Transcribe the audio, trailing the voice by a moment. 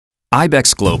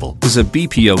IBEX Global is a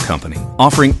BPO company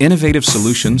offering innovative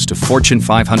solutions to Fortune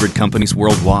 500 companies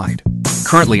worldwide.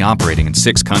 Currently operating in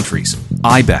 6 countries,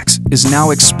 IBEX is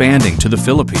now expanding to the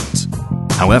Philippines.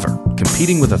 However,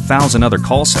 competing with 1,000 other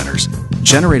call centers,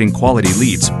 generating quality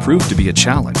leads proved to be a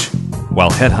challenge.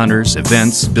 While headhunters,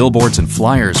 events, billboards, and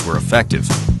flyers were effective,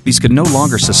 these could no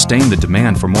longer sustain the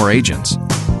demand for more agents.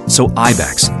 So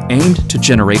IBEX aimed to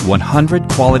generate 100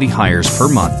 quality hires per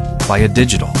month via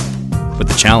digital. But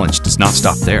the challenge does not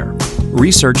stop there.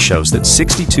 Research shows that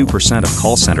 62% of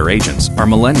call center agents are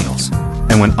millennials.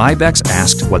 And when IBEX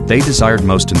asked what they desired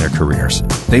most in their careers,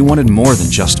 they wanted more than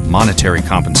just monetary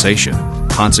compensation.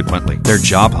 Consequently, their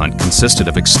job hunt consisted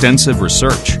of extensive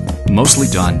research, mostly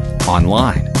done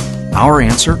online. Our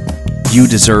answer? You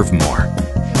deserve more.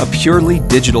 A purely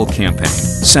digital campaign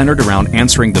centered around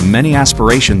answering the many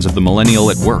aspirations of the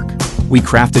millennial at work. We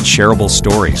crafted shareable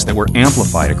stories that were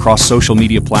amplified across social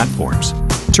media platforms.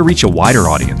 To reach a wider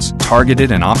audience,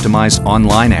 targeted and optimized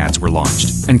online ads were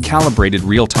launched and calibrated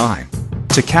real-time.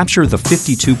 To capture the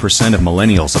 52% of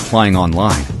millennials applying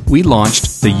online, we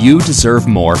launched the You Deserve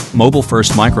More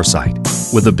mobile-first microsite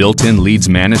with a built-in leads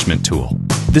management tool.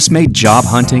 This made job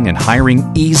hunting and hiring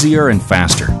easier and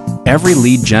faster. Every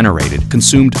lead generated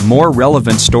consumed more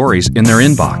relevant stories in their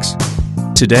inbox.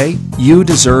 Today, You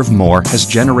Deserve More has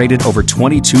generated over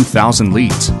 22,000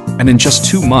 leads, and in just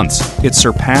 2 months, it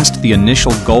surpassed the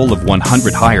initial goal of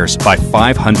 100 hires by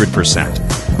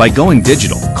 500%. By going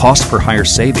digital, cost per hire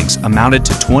savings amounted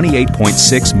to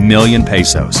 28.6 million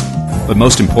pesos. But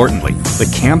most importantly,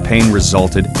 the campaign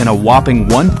resulted in a whopping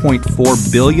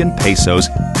 1.4 billion pesos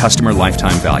customer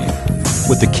lifetime value.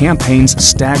 With the campaign's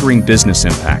staggering business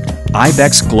impact,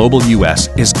 IBEX Global US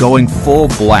is going full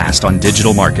blast on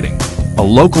digital marketing. A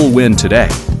local win today,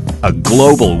 a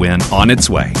global win on its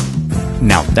way.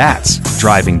 Now that's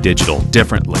driving digital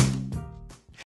differently.